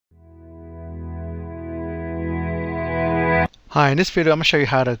Hi, in this video I'm going to show you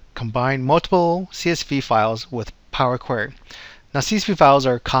how to combine multiple CSV files with Power Query. Now CSV files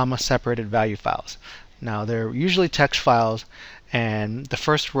are comma separated value files. Now they're usually text files, and the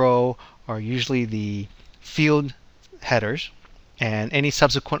first row are usually the field headers, and any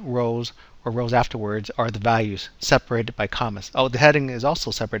subsequent rows or rows afterwards are the values separated by commas. Oh, the heading is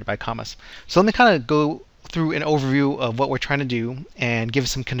also separated by commas. So let me kind of go through an overview of what we're trying to do and give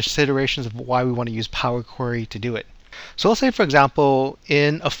some considerations of why we want to use Power Query to do it. So let's say, for example,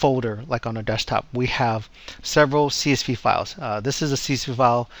 in a folder like on our desktop, we have several CSV files. This is a CSV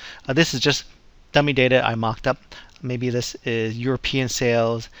file. This is just dummy data I mocked up. Maybe this is European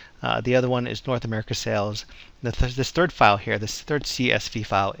sales. The other one is North America sales. This third file here, this third CSV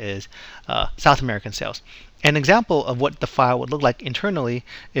file, is South American sales. An example of what the file would look like internally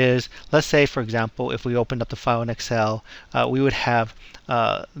is, let's say, for example, if we opened up the file in Excel, we would have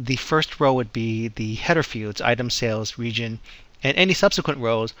the first row would be the header fields, item, sales, region, and any subsequent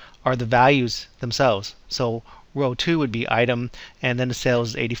rows are the values themselves. So row 2 would be item, and then the sales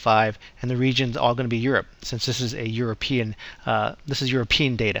is 85, and the region's all going to be Europe, since this is a European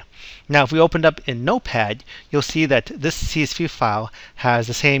data. Now if we opened up in Notepad, you'll see that this CSV file has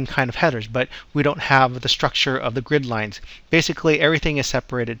the same kind of headers, but we don't have the structure of the grid lines. Basically everything is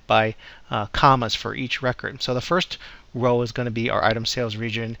separated by commas for each record. So the first row is going to be our item, sales,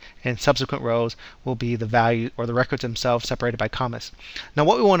 region, and subsequent rows will be the value or the records themselves separated by commas. Now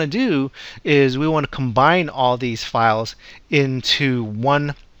what we want to do is we want to combine all these files into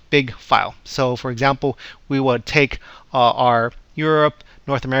one big file. So for example, we would take our Europe,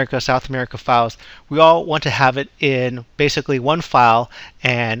 North America, South America files. We all want to have it in basically one file,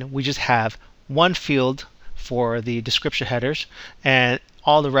 and we just have one field for the description headers, and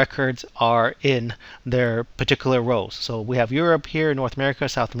all the records are in their particular rows. So we have Europe here, North America,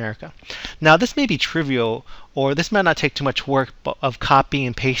 South America. Now this may be trivial, or this might not take too much work of copying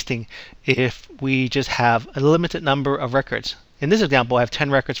and pasting if we just have a limited number of records. In this example, I have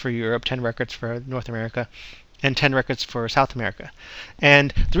 10 records for Europe, 10 records for North America, and 10 records for South America.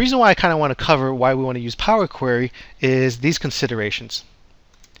 And the reason why I kind of want to cover why we want to use Power Query is these considerations.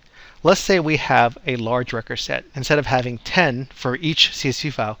 Let's say we have a large record set. Instead of having 10 for each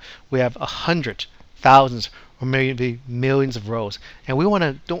CSV file, we have 100, thousands, or maybe millions of rows. And we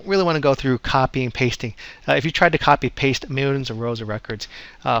don't really want to go through copying and pasting. If you tried to copy paste millions of rows of records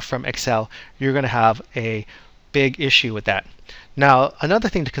from Excel, you're going to have a big issue with that. Now, another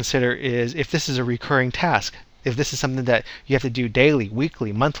thing to consider is if this is a recurring task. If this is something that you have to do daily,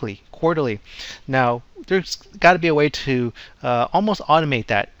 weekly, monthly, quarterly. Now, there's got to be a way to almost automate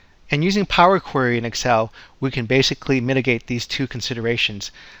that. And using Power Query in Excel, we can basically mitigate these two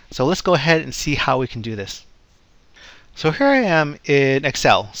considerations. So let's go ahead and see how we can do this. So here I am in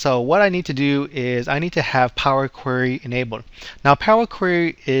Excel. So what I need to do is I need to have Power Query enabled. Now Power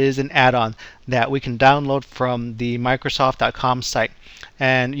Query is an add-on that we can download from the Microsoft.com site.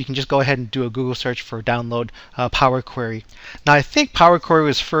 And you can just go ahead and do a Google search for download Power Query. Now I think Power Query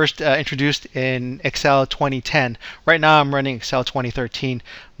was first introduced in Excel 2010. Right now I'm running Excel 2013,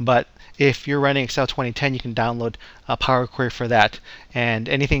 but if you're running Excel 2010, you can download Power Query for that. And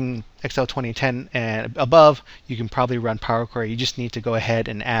anything Excel 2010 and above, you can probably run Power Query. You just need to go ahead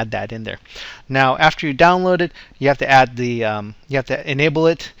and add that in there. Now after you download it, you have to add the you have to enable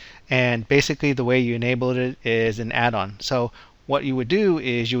it, and basically the way you enable it is an add-on. So what you would do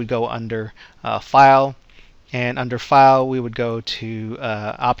is you would go under File, and under File we would go to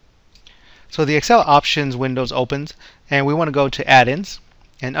So the Excel Options windows opens, and we want to go to Add-ins.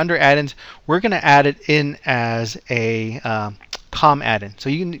 And under Add-ins, we're going to add it in as a COM add-in. So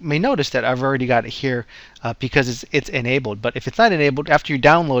you may notice that I've already got it here because it's enabled. But if it's not enabled, after you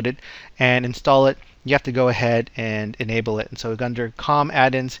download it and install it, you have to go ahead and enable it. And so under COM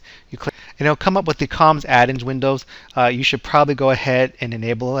add-ins, you click, and it'll come up with the COMS add-ins windows. You should probably go ahead and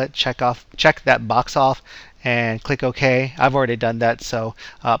enable it. Check that box off and click OK. I've already done that, so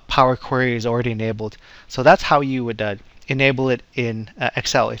Power Query is already enabled. So that's how you would enable it in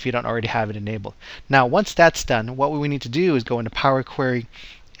Excel if you don't already have it enabled. Now once that's done, what we need to do is go into Power Query,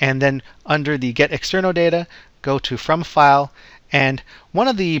 and then under the Get External Data, go to From File, and one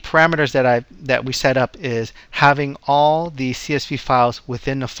of the parameters that we set up is having all the CSV files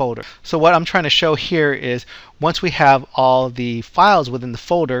within a folder. So what I'm trying to show here is once we have all the files within the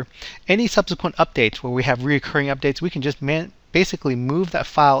folder, any subsequent updates where we have recurring updates, we can just basically move that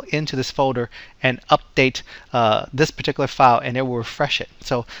file into this folder and update this particular file, and it will refresh it.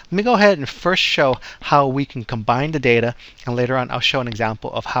 So let me go ahead and first show how we can combine the data, and later on I'll show an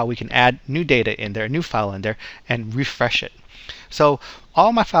example of how we can add new data in there, a new file in there, and refresh it. So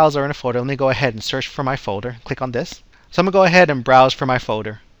all my files are in a folder. Let me go ahead and search for my folder. Click on this. So I'm going to go ahead and browse for my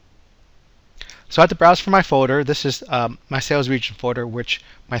folder. So I have to browse for my folder. This is my sales region folder, which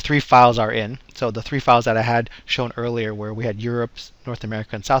my 3 files are in. So the 3 files that I had shown earlier where we had Europe, North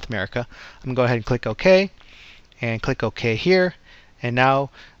America, and South America. I'm going to go ahead and click OK, and click OK here. And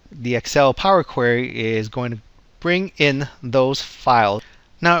now the Excel Power Query is going to bring in those files.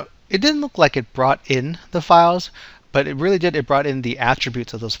 Now, it didn't look like it brought in the files, but it really did. It brought in the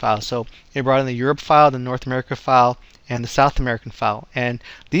attributes of those files. So it brought in the Europe file, the North America file, and the South American file. And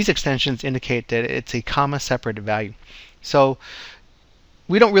these extensions indicate that it's a comma-separated value. So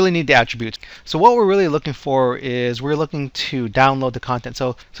we don't really need the attributes. So what we're really looking for is we're looking to download the content.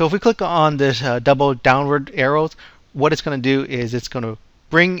 So if we click on this double downward arrows, what it's going to do is it's going to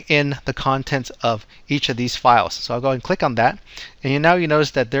bring in the contents of each of these files. So I'll go ahead and click on that. And now you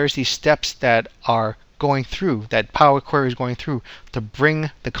notice that there's these steps that are going through, that Power Query is going through to bring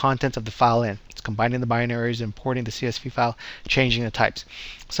the contents of the file in. It's combining the binaries, importing the CSV file, changing the types.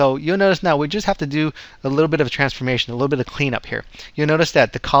 So you'll notice now we just have to do a little bit of a transformation, a little bit of cleanup here. You'll notice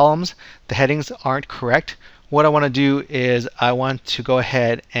that the columns, the headings aren't correct. What I want to do is I want to go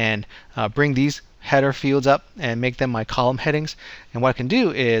ahead and bring these header fields up and make them my column headings. And what I can do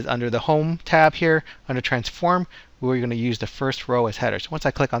is under the Home tab here, under Transform, we're going to use the first row as headers. Once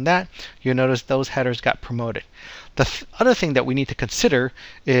I click on that, you'll notice those headers got promoted. The other thing that we need to consider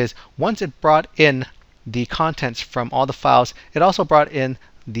is once it brought in the contents from all the files, it also brought in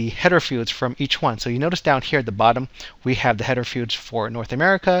the header fields from each one. So you notice down here at the bottom, we have the header fields for North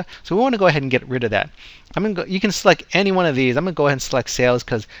America. So we want to go ahead and get rid of that. You can select any one of these. I'm going to go ahead and select sales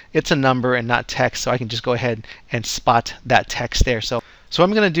because it's a number and not text. So I can just go ahead and spot that text there. So what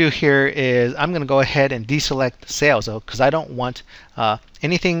I'm going to do here is I'm going to go ahead and deselect sales because I don't want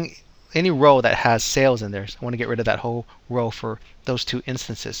any row that has sales in there. So I want to get rid of that whole row for those 2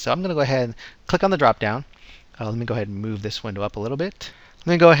 instances. So I'm going to go ahead and click on the drop down. Let me go ahead and move this window up a little bit.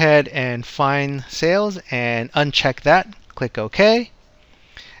 Let me go ahead and find sales and uncheck that. Click OK.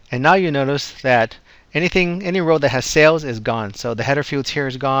 And now you notice that any row that has sales is gone. So the header fields here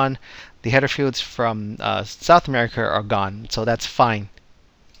is gone. The header fields from South America are gone. So that's fine.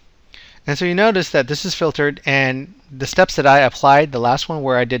 And so you notice that this is filtered, and the steps that I applied, the last one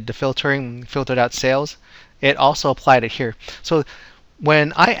where I did the filtering, filtered out sales, it also applied it here. So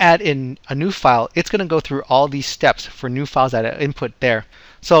when I add in a new file, it's going to go through all these steps for new files that I input there.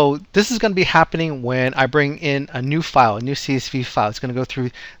 So this is going to be happening when I bring in a new file, a new CSV file. It's going to go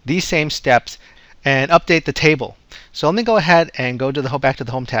through these same steps and update the table. So let me go ahead and go to back to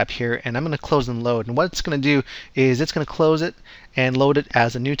the Home tab here, and I'm going to close and load. And what it's going to do is it's going to close it and load it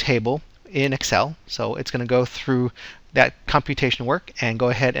as a new table in Excel. So it's going to go through that computation work and go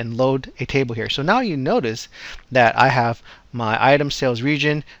ahead and load a table here. So now you notice that I have my item sales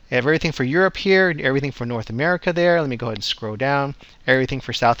region, I have everything for Europe here, everything for North America there. Let me go ahead and scroll down, everything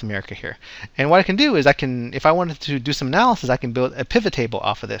for South America here. And what I can do is if I wanted to do some analysis, I can build a pivot table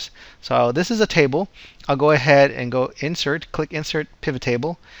off of this. So this is a table. I'll go ahead and go insert, click insert pivot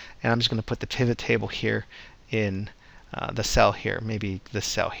table, and I'm just going to put the pivot table here in the cell here, maybe this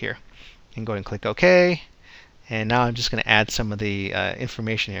cell here. And go ahead and click OK. And now I'm just going to add some of the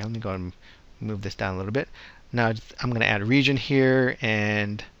information here. Let me go and move this down a little bit. Now I'm going to add region here,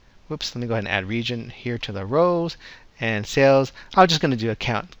 and whoops, let me go ahead and add region here to the rows and sales. I'm just going to do a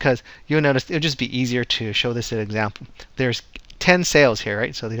count because you'll notice it'll just be easier to show this as an example. There's 10 sales here,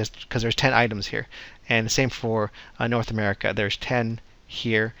 right? So because there's 10 items here, and the same for North America. There's 10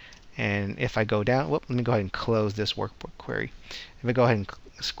 here, and if I go down, let me go ahead and close this workbook query. If I go ahead and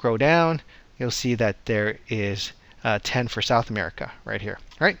scroll down, you'll see that there is 10 for South America right here.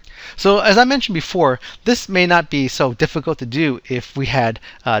 Right? So as I mentioned before, this may not be so difficult to do if we had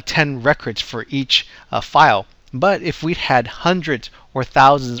 10 records for each file. But if we had hundreds or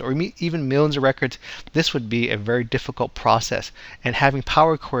thousands or even millions of records, this would be a very difficult process. And having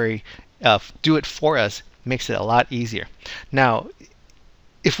Power Query do it for us makes it a lot easier. Now,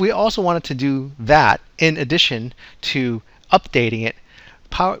 if we also wanted to do that in addition to updating it,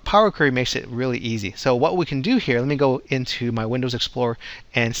 Power Query makes it really easy. So what we can do here, let me go into my Windows Explorer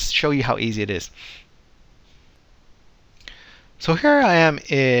and show you how easy it is. So here I am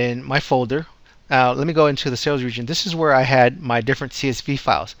in my folder. Let me go into the sales region. This is where I had my different CSV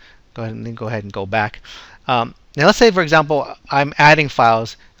files. Go ahead and go back. Now let's say, for example, I'm adding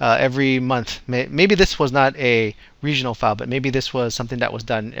files every month. Maybe this was not a regional file, but maybe this was something that was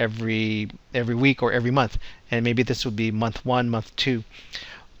done every week or every month. And maybe this would be month 1, month 2.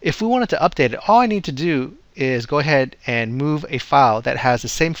 If we wanted to update it, all I need to do is go ahead and move a file that has the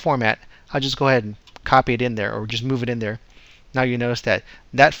same format. I'll just go ahead and copy it in there or just move it in there. Now you notice that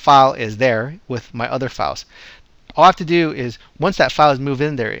that file is there with my other files. all I have to do is, once that file is moved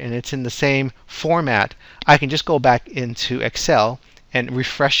in there and it's in the same format, I can just go back into Excel and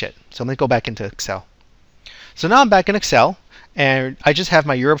refresh it. So let me go back into Excel. So now I'm back in Excel, and I just have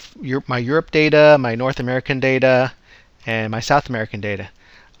my Europe data, my North American data, and my South American data.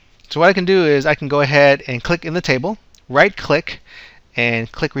 So what I can do is I can go ahead and click in the table, right click,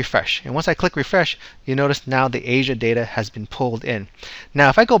 and click refresh. And once I click refresh, you notice now the Asia data has been pulled in. Now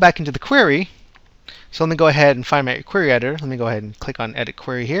if I go back into the query, so let me go ahead and find my query editor. Let me go ahead and click on edit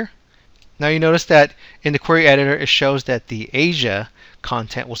query here. Now you notice that in the query editor it shows that the Asia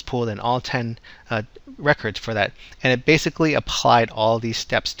content was pulled in, all 10 records for that, and it basically applied all these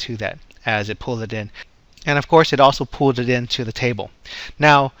steps to that as it pulled it in. And of course it also pulled it into the table.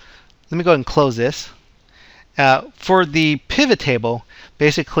 Now let me go ahead and close this. For the pivot table,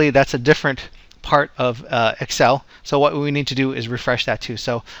 basically that's a different part of Excel, so what we need to do is refresh that too.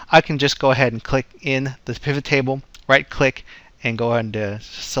 So I can just go ahead and click in the pivot table, right click, and go ahead and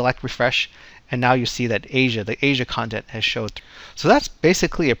select refresh, and now you see that the Asia content has showed. So that's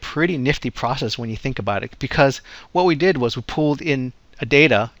basically a pretty nifty process when you think about it, because what we did was we pulled in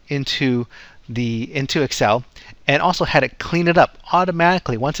data into Excel and also had it clean it up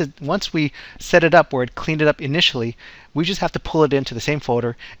automatically. Once we set it up where it cleaned it up initially, we just have to pull it into the same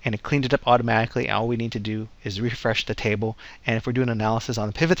folder and it cleaned it up automatically, and all we need to do is refresh the table, and if we're doing analysis on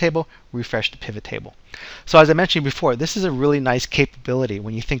the pivot table, refresh the pivot table. So as I mentioned before, this is a really nice capability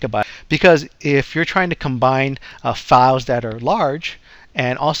when you think about it, because if you're trying to combine files that are large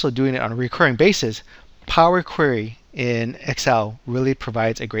and also doing it on a recurring basis, Power Query in Excel really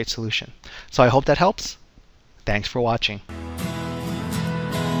provides a great solution. So I hope that helps. Thanks for watching.